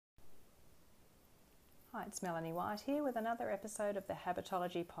Hi, it's Melanie White here with another episode of the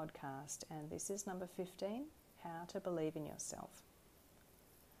Habitology podcast, and this is number 15, How to Believe in Yourself.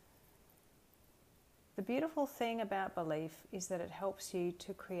 The beautiful thing about belief is that it helps you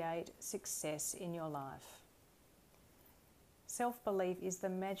to create success in your life. Self-belief is the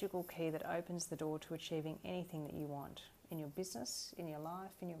magical key that opens the door to achieving anything that you want in your business, in your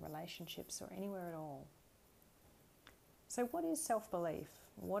life, in your relationships, or anywhere at all. So what is self-belief?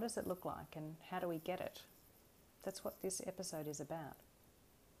 What does it look like, and how do we get it? That's what this episode is about.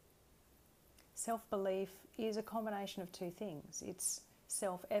 Self-belief is a combination of two things. It's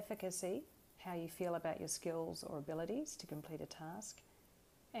self-efficacy, how you feel about your skills or abilities to complete a task,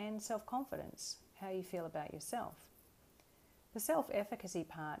 and self-confidence, how you feel about yourself. The self-efficacy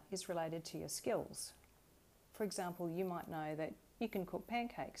part is related to your skills. For example, you might know that you can cook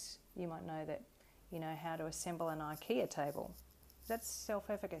pancakes. You might know that you know how to assemble an IKEA table. That's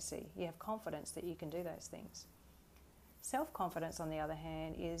self-efficacy. You have confidence that you can do those things. Self-confidence, on the other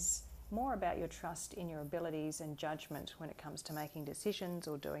hand, is more about your trust in your abilities and judgment when it comes to making decisions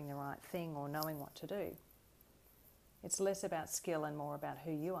or doing the right thing or knowing what to do. It's less about skill and more about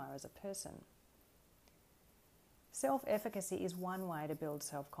who you are as a person. Self-efficacy is one way to build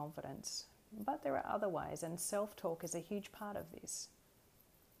self-confidence, but there are other ways, and self-talk is a huge part of this.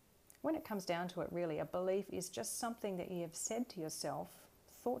 When it comes down to it, really, a belief is just something that you have said to yourself,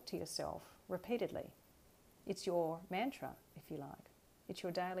 thought to yourself repeatedly. It's your mantra, if you like. It's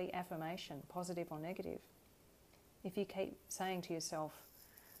your daily affirmation, positive or negative. If you keep saying to yourself,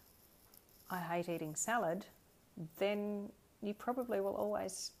 I hate eating salad, then you probably will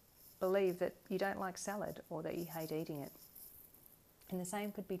always believe that you don't like salad or that you hate eating it. And the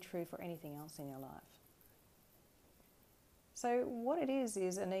same could be true for anything else in your life. So what it is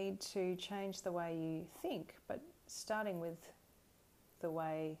a need to change the way you think, but starting with the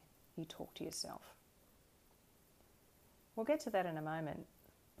way you talk to yourself. We'll get to that in a moment,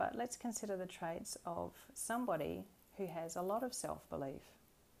 but let's consider the traits of somebody who has a lot of self-belief.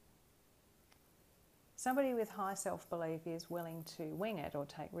 Somebody with high self-belief is willing to wing it or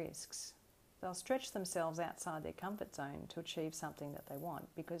take risks. They'll stretch themselves outside their comfort zone to achieve something that they want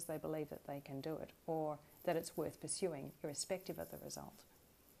because they believe that they can do it or that it's worth pursuing, irrespective of the result.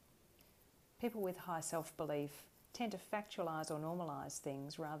 People with high self-belief tend to factualize or normalize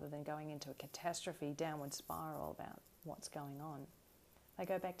things rather than going into a catastrophe downward spiral about what's going on. They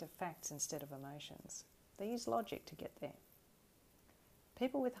go back to facts instead of emotions. They use logic to get there.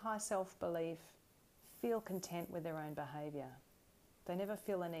 People with high self-belief feel content with their own behaviour. They never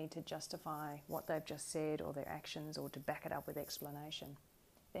feel the need to justify what they've just said or their actions or to back it up with explanation.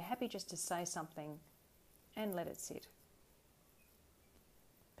 They're happy just to say something and let it sit.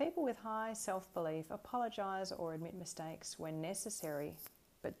 People with high self-belief apologise or admit mistakes when necessary,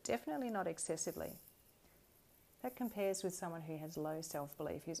 but definitely not excessively. That compares with someone who has low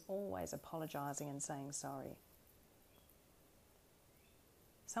self-belief, who's always apologising and saying sorry.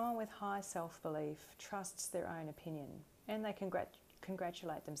 Someone with high self-belief trusts their own opinion, and they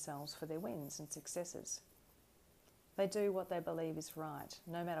congratulate themselves for their wins and successes. They do what they believe is right,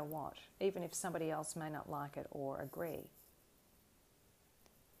 no matter what, even if somebody else may not like it or agree.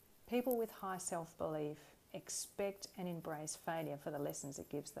 People with high self-belief expect and embrace failure for the lessons it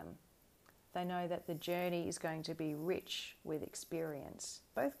gives them. They know that the journey is going to be rich with experience,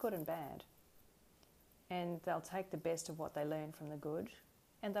 both good and bad. And they'll take the best of what they learn from the good,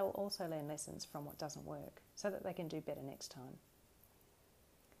 and they'll also learn lessons from what doesn't work, so that they can do better next time.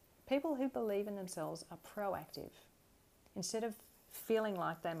 People who believe in themselves are proactive. Instead of feeling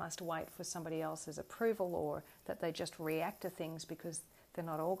like they must wait for somebody else's approval or that they just react to things because they're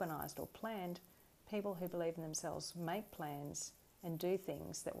not organised or planned, people who believe in themselves make plans and do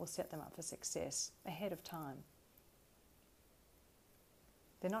things that will set them up for success ahead of time.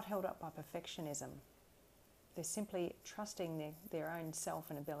 They're not held up by perfectionism. They're simply trusting their own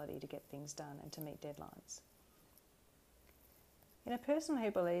self and ability to get things done and to meet deadlines. In a person who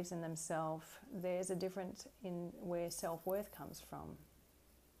believes in themselves, there's a difference in where self-worth comes from.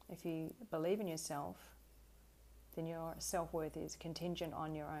 If you believe in yourself, then your self-worth is contingent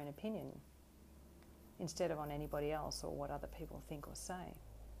on your own opinion instead of on anybody else or what other people think or say.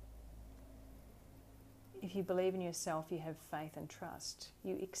 If you believe in yourself, you have faith and trust.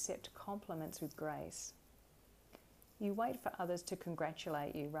 You accept compliments with grace. You wait for others to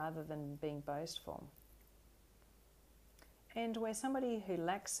congratulate you rather than being boastful. And where somebody who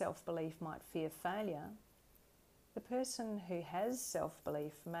lacks self-belief might fear failure, the person who has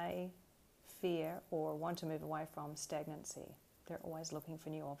self-belief may fear or want to move away from stagnancy. They're always looking for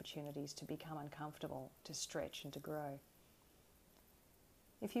new opportunities to become uncomfortable, to stretch and to grow.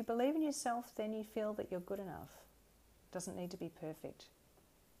 If you believe in yourself, then you feel that you're good enough. It doesn't need to be perfect.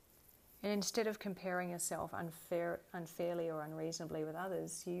 And instead of comparing yourself unfairly or unreasonably with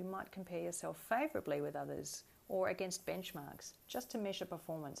others, you might compare yourself favourably with others or against benchmarks, just to measure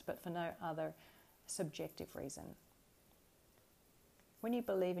performance, but for no other subjective reason. When you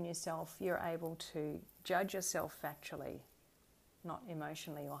believe in yourself, you're able to judge yourself factually, not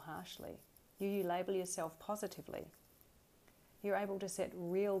emotionally or harshly. You label yourself positively. You're able to set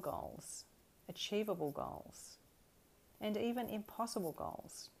real goals, achievable goals, and even impossible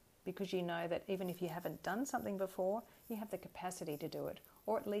goals, because you know that even if you haven't done something before, you have the capacity to do it,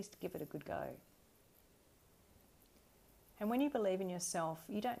 or at least give it a good go. And when you believe in yourself,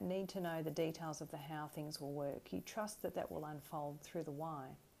 you don't need to know the details of the how things will work. You trust that that will unfold through the why.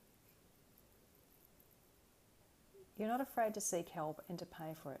 You're not afraid to seek help and to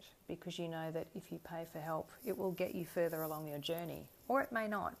pay for it, because you know that if you pay for help, it will get you further along your journey. Or it may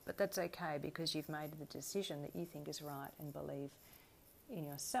not, but that's okay, because you've made the decision that you think is right and believe in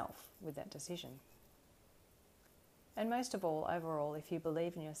yourself with that decision. And most of all, overall, if you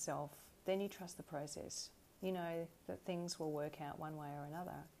believe in yourself, then you trust the process. You know that things will work out one way or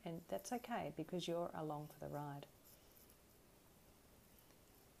another, and that's okay, because you're along for the ride.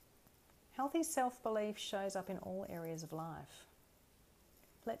 Healthy self-belief shows up in all areas of life.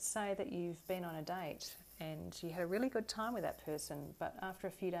 Let's say that you've been on a date and you had a really good time with that person, but after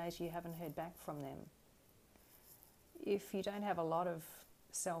a few days you haven't heard back from them. If you don't have a lot of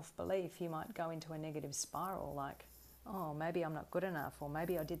self-belief, you might go into a negative spiral like, oh, maybe I'm not good enough, or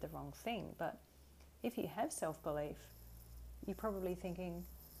maybe I did the wrong thing. But if you have self-belief, you're probably thinking,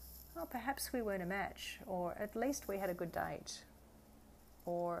 oh, perhaps we weren't a match, or at least we had a good date.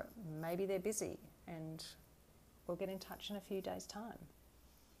 Or maybe they're busy and we'll get in touch in a few days' time.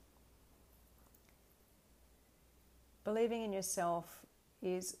 Believing in yourself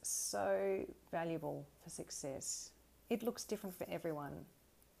is so valuable for success. It looks different for everyone.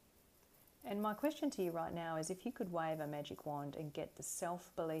 And my question to you right now is, if you could wave a magic wand and get the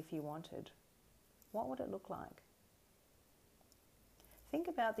self-belief you wanted, what would it look like? Think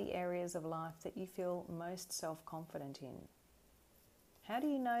about the areas of life that you feel most self-confident in. How do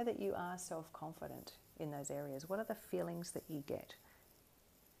you know that you are self-confident in those areas? What are the feelings that you get?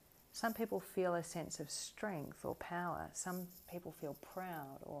 Some people feel a sense of strength or power. Some people feel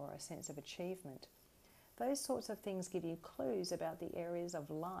proud or a sense of achievement. Those sorts of things give you clues about the areas of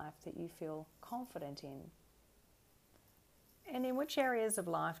life that you feel confident in. And in which areas of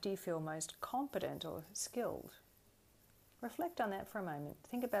life do you feel most competent or skilled? Reflect on that for a moment.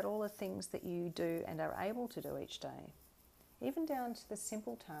 Think about all the things that you do and are able to do each day, even down to the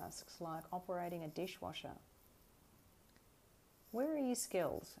simple tasks like operating a dishwasher. Where are you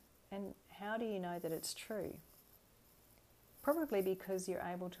skilled, and how do you know that it's true? Probably because you're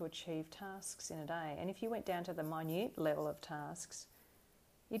able to achieve tasks in a day. And if you went down to the minute level of tasks,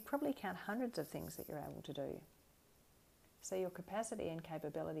 you'd probably count hundreds of things that you're able to do. So your capacity and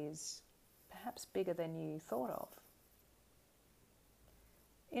capability is perhaps bigger than you thought of.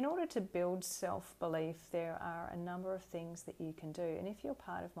 In order to build self-belief, there are a number of things that you can do. And if you're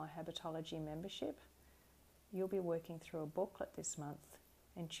part of my Habitology membership, you'll be working through a booklet this month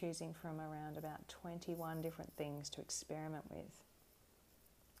and choosing from around about 21 different things to experiment with.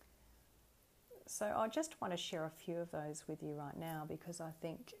 So I just want to share a few of those with you right now, because I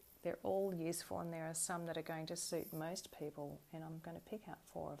think they're all useful, and there are some that are going to suit most people, and I'm going to pick out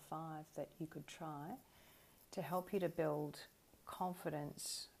 4 or 5 that you could try to help you to build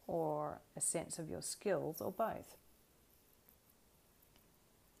confidence or a sense of your skills, or both.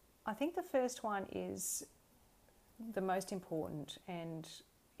 I think the first one is the most important, and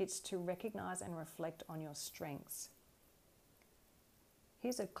it's to recognize and reflect on your strengths.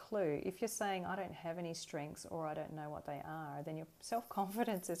 Here's a clue. If you're saying, I don't have any strengths, or I don't know what they are, then your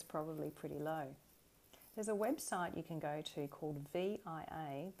self-confidence is probably pretty low. There's a website you can go to called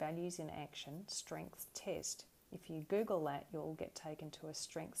VIA, Values in Action, Strengths Test. If you Google that, you'll get taken to a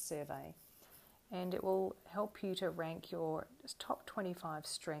strengths survey, and it will help you to rank your top 25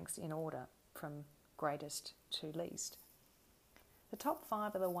 strengths in order from greatest to least. The top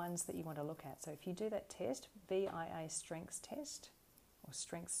 5 are the ones that you want to look at. So if you do that test, VIA Strengths Test, or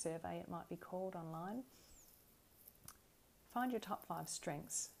Strengths Survey it might be called online, find your top 5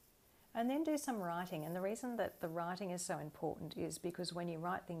 strengths and then do some writing. And the reason that the writing is so important is because when you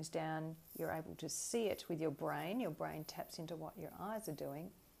write things down, you're able to see it with your brain. Your brain taps into what your eyes are doing,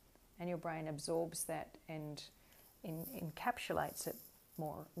 and your brain absorbs that and encapsulates it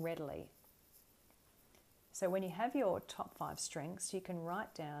more readily. So when you have your top 5 strengths, you can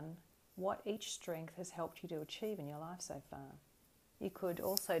write down what each strength has helped you to achieve in your life so far. You could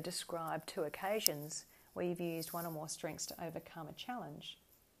also describe 2 occasions where you've used one or more strengths to overcome a challenge.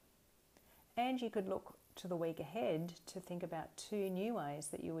 And you could look to the week ahead to think about 2 new ways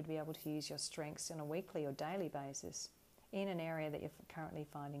that you would be able to use your strengths on a weekly or daily basis in an area that you're currently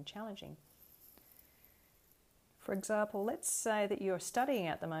finding challenging. For example, let's say that you're studying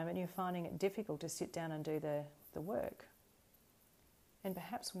at the moment and you're finding it difficult to sit down and do the work. And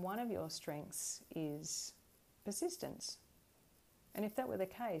perhaps one of your strengths is persistence. And if that were the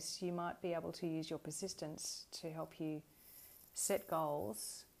case, you might be able to use your persistence to help you set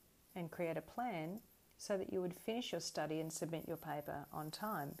goals and create a plan so that you would finish your study and submit your paper on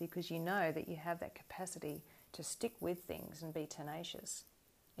time, because you know that you have that capacity to stick with things and be tenacious,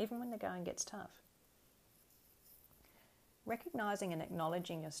 even when the going gets tough. Recognizing and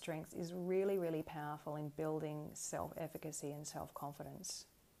acknowledging your strengths is really, really powerful in building self-efficacy and self-confidence,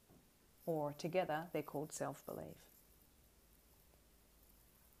 or together they're called self-belief.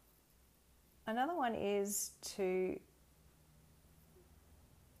 Another one is to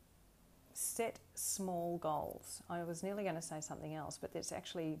set small goals. I was nearly going to say something else, but it's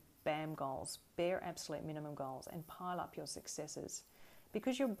actually BAM goals, bare absolute minimum goals, and pile up your successes.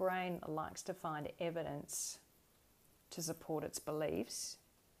 Because your brain likes to find evidence to support its beliefs.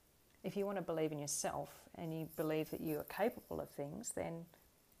 If you want to believe in yourself and you believe that you are capable of things, then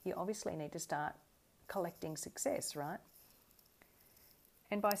you obviously need to start collecting success, right?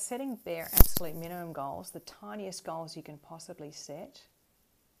 And by setting bare absolute minimum goals, the tiniest goals you can possibly set,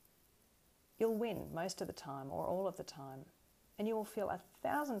 you'll win most of the time or all of the time. And you will feel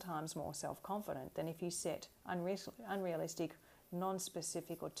 1,000 times more self-confident than if you set unrealistic,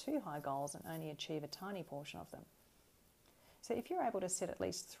 non-specific or too high goals and only achieve a tiny portion of them. So if you're able to set at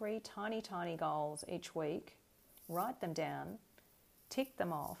least 3 tiny goals each week, write them down, tick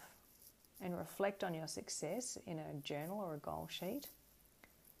them off, and reflect on your success in a journal or a goal sheet,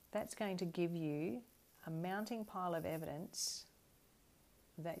 that's going to give you a mounting pile of evidence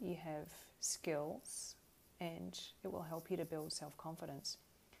that you have skills, and it will help you to build self-confidence.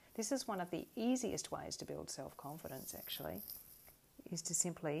 This is one of the easiest ways to build self-confidence, actually, is to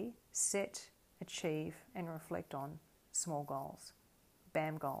simply set, achieve, and reflect on small goals,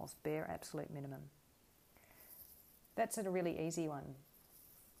 BAM goals, bare absolute minimum. That's a really easy one.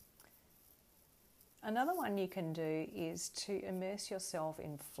 Another one you can do is to immerse yourself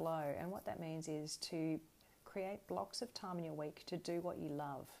in flow, and what that means is to create blocks of time in your week to do what you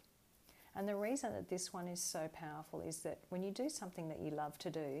love. And the reason that this one is so powerful is that when you do something that you love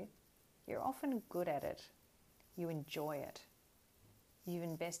to do, you're often good at it. You enjoy it. You've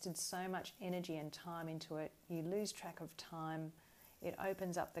invested so much energy and time into it, you lose track of time. It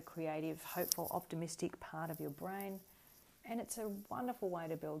opens up the creative, hopeful, optimistic part of your brain. And it's a wonderful way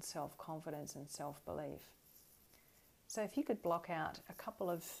to build self-confidence and self-belief. So if you could block out a couple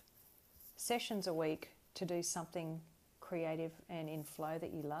of sessions a week to do something creative and in flow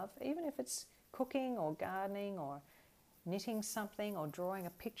that you love, even if it's cooking or gardening or knitting something or drawing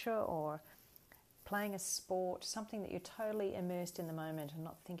a picture or playing a sport, something that you're totally immersed in the moment and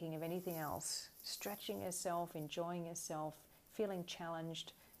not thinking of anything else, stretching yourself, enjoying yourself, feeling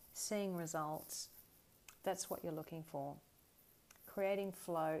challenged, seeing results, that's what you're looking for. Creating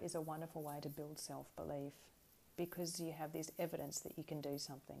flow is a wonderful way to build self-belief because you have this evidence that you can do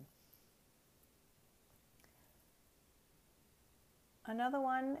something. Another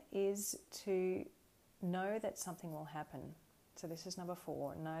one is to know that something will happen. So this is number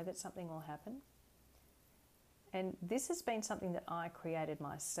 4, know that something will happen. And this has been something that I created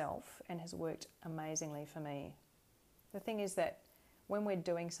myself and has worked amazingly for me. The thing is that when we're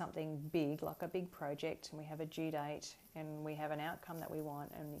doing something big, like a big project, and we have a due date and we have an outcome that we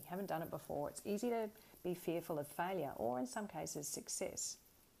want and we haven't done it before, it's easy to be fearful of failure or in some cases success.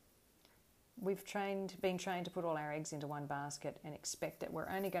 We've been trained to put all our eggs into one basket and expect that we're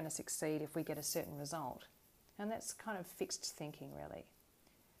only going to succeed if we get a certain result. And that's kind of fixed thinking, really.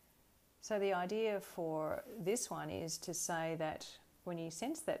 So the idea for this one is to say that when you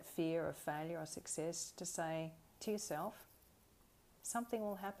sense that fear of failure or success, to say to yourself, something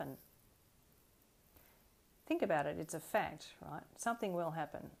will happen. Think about it, it's a fact, right? Something will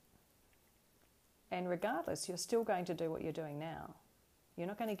happen. And regardless, you're still going to do what you're doing now. You're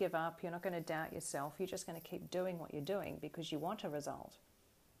not going to give up, you're not going to doubt yourself, you're just going to keep doing what you're doing because you want a result.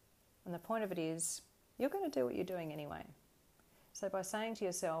 And the point of it is, you're going to do what you're doing anyway. So by saying to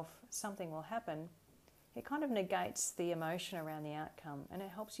yourself, something will happen, it kind of negates the emotion around the outcome and it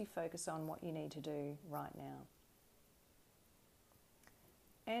helps you focus on what you need to do right now.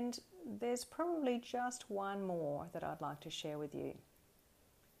 And there's probably just one more that I'd like to share with you.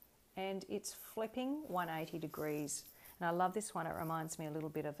 And it's flipping 180 degrees. And I love this one. It reminds me a little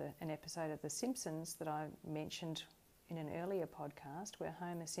bit of an episode of The Simpsons that I mentioned in an earlier podcast, where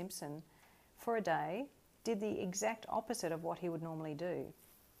Homer Simpson, for a day, did the exact opposite of what he would normally do.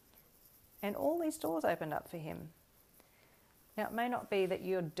 And all these doors opened up for him. Now, it may not be that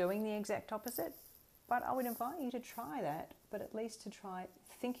you're doing the exact opposite, but I would invite you to try that, but at least to try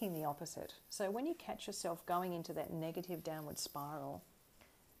thinking the opposite. So when you catch yourself going into that negative downward spiral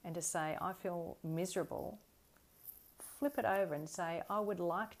and to say, I feel miserable, flip it over and say, I would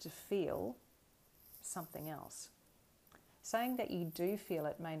like to feel something else. Saying that you do feel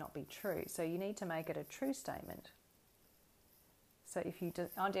it may not be true, so you need to make it a true statement. So if you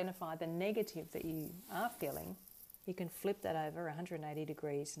identify the negative that you are feeling, you can flip that over 180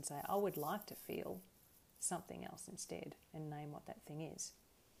 degrees and say, I would like to feel something else instead, and name what that thing is.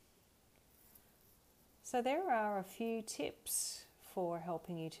 So there are a few tips for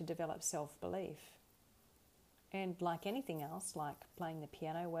helping you to develop self-belief. And like anything else, like playing the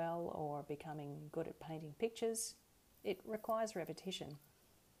piano well or becoming good at painting pictures, it requires repetition.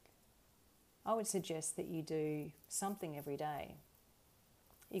 I would suggest that you do something every day.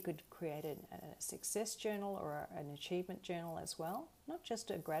 You could create a success journal or an achievement journal as well. Not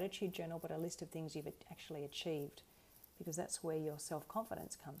just a gratitude journal, but a list of things you've actually achieved, because that's where your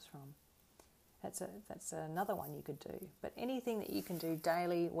self-confidence comes from. That's another one you could do. But anything that you can do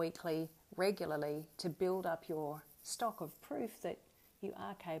daily, weekly, regularly to build up your stock of proof that you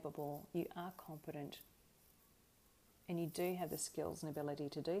are capable, you are competent, and you do have the skills and ability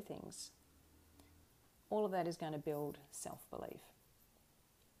to do things. All of that is going to build self-belief.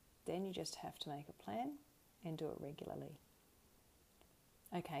 Then you just have to make a plan and do it regularly.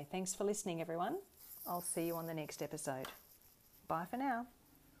 Okay, thanks for listening, everyone. I'll see you on the next episode. Bye for now.